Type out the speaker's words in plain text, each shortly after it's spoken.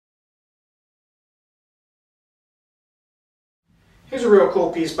Here's a real cool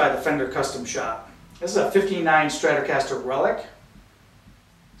piece by the Fender Custom Shop. This is a 59 Stratocaster Relic.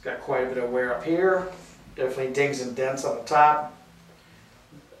 It's got quite a bit of wear up here. Definitely dings and dents on the top.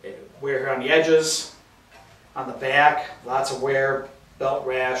 Wear here on the edges. On the back, lots of wear. Belt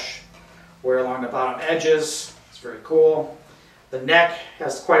rash. Wear along the bottom edges. It's very cool. The neck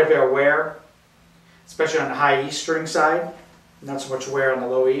has quite a bit of wear, especially on the high E string side. Not so much wear on the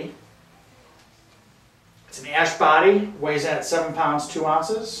low E. It's an ash body, weighs in at 7 pounds 2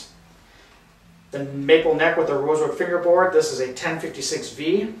 ounces. The maple neck with a rosewood fingerboard. This is a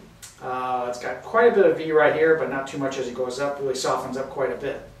 1056V. It's got quite a bit of V right here, but not too much as it goes up. Really softens up quite a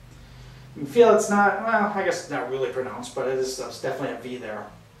bit. You can feel it's not, well, I guess it's not really pronounced, but it's definitely a V there.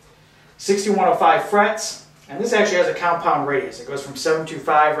 6105 frets, and this actually has a compound radius. It goes from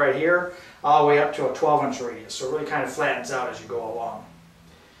 725 right here all the way up to a 12-inch radius, so it really kind of flattens out as you go along.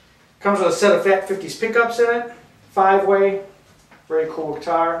 Comes with a set of Fat 50s pickups in it, 5-way, very cool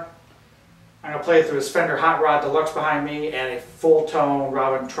guitar. I'm going to play it through this Fender Hot Rod Deluxe behind me and a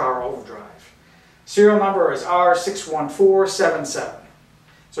Fulltone Trower Overdrive. Serial number is R61477.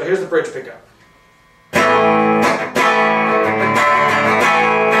 So here's the bridge pickup.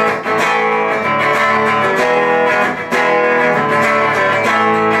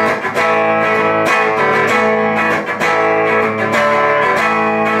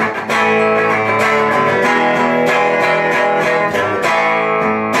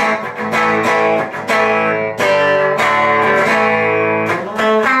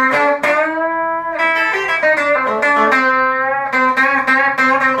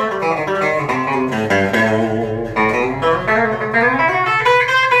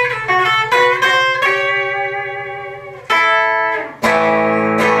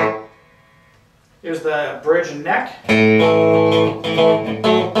 Here's the bridge and neck.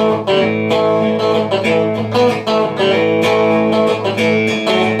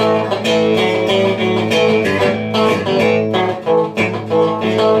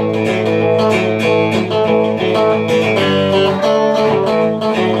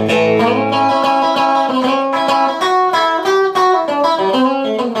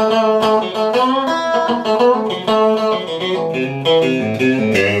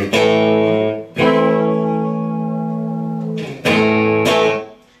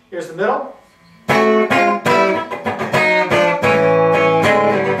 Here's the middle.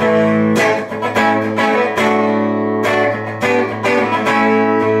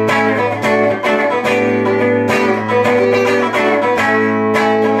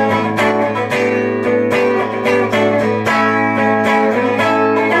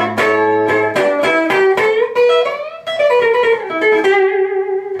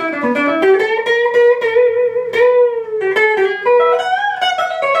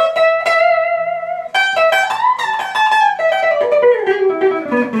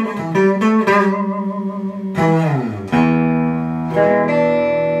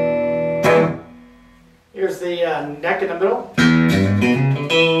 Here's the neck in the middle.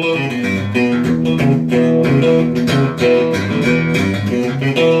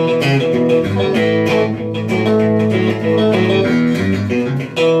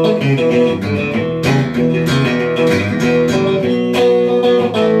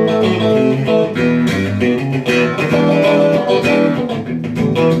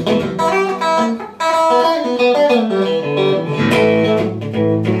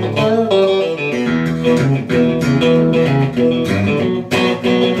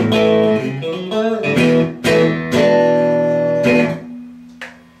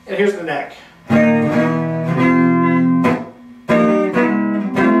 And here's the neck.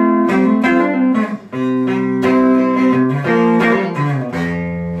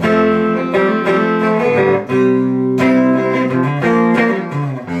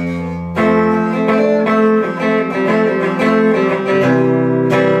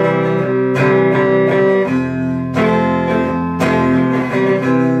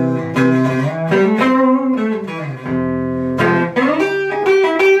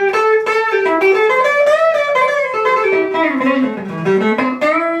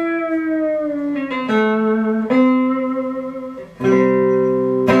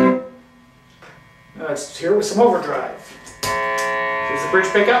 Let's hear it with some overdrive. Here's the bridge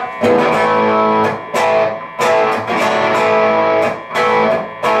pickup.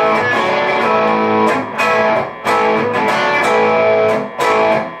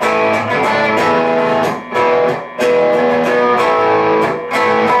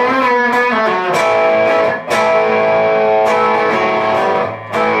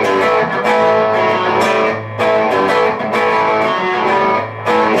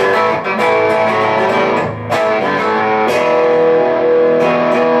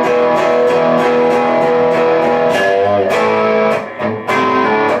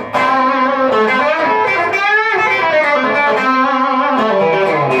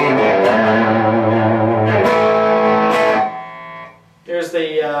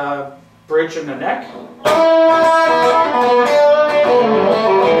 bridge in the neck.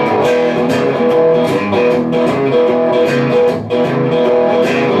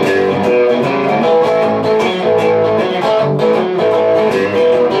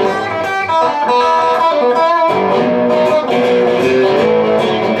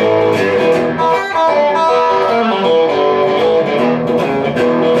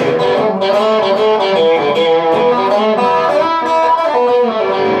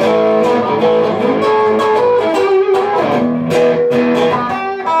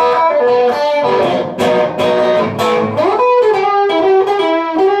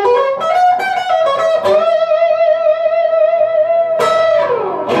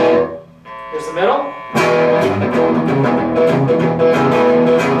 Here's the middle.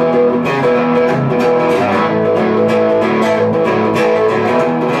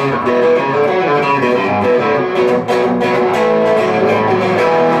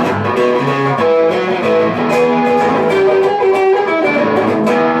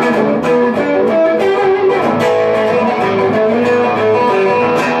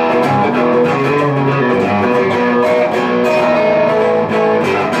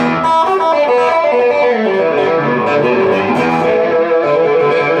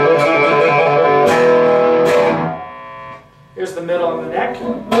 Here's the middle of the neck.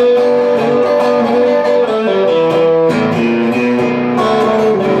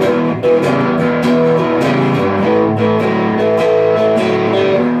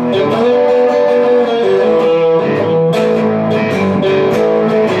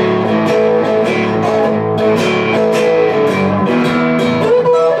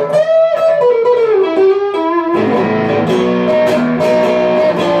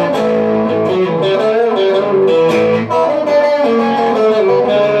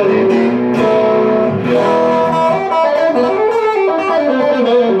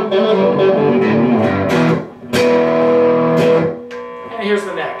 And here's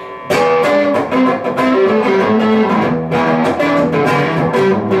the neck.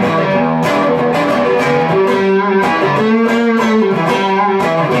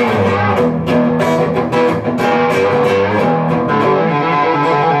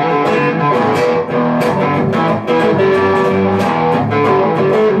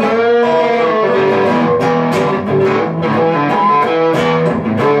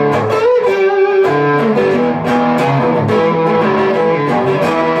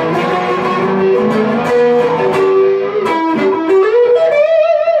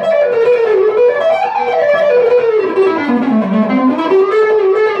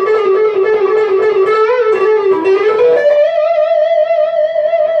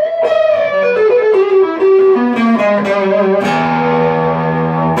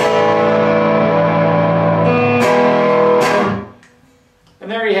 And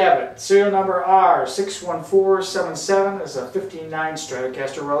there you have it. Serial number R61477 is a 59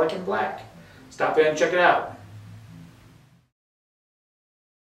 Stratocaster Relic in black. Stop in and check it out.